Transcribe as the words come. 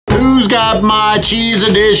Who's got my cheese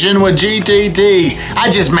edition with GTT? I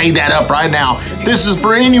just made that up right now. This is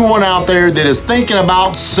for anyone out there that is thinking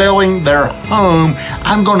about selling their home.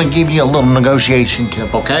 I'm gonna give you a little negotiation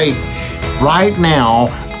tip, okay? Right now,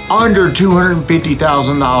 under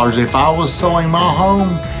 $250,000, if I was selling my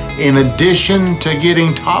home, in addition to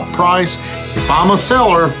getting top price, if I'm a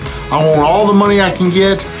seller, I want all the money I can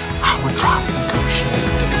get, I would try to negotiate.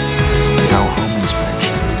 No home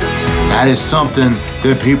inspection. That is something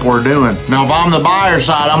that people are doing. Now, if I'm the buyer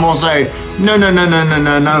side, I'm gonna say, no.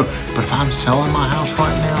 But if I'm selling my house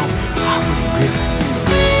right now, I would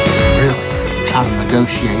really try to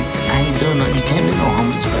negotiate. I ain't doing that. You can't do no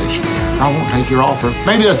home inspection. I won't take your offer.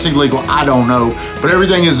 Maybe that's illegal, I don't know. But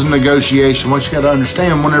everything is a negotiation. What you gotta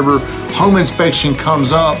understand, whenever home inspection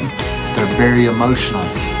comes up, they're very emotional.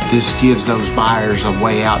 This gives those buyers a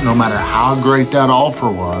way out, no matter how great that offer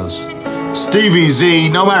was. Stevie Z,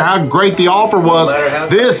 no matter how great the offer was,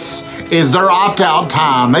 this is their opt-out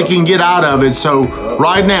time. They can get out of it. So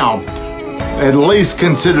right now, at least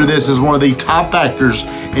consider this as one of the top factors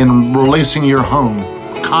in releasing your home,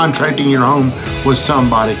 contracting your home with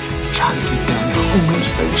somebody. Try to get that home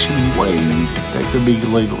inspection waived. That could be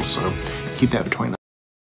illegal, so keep that between us.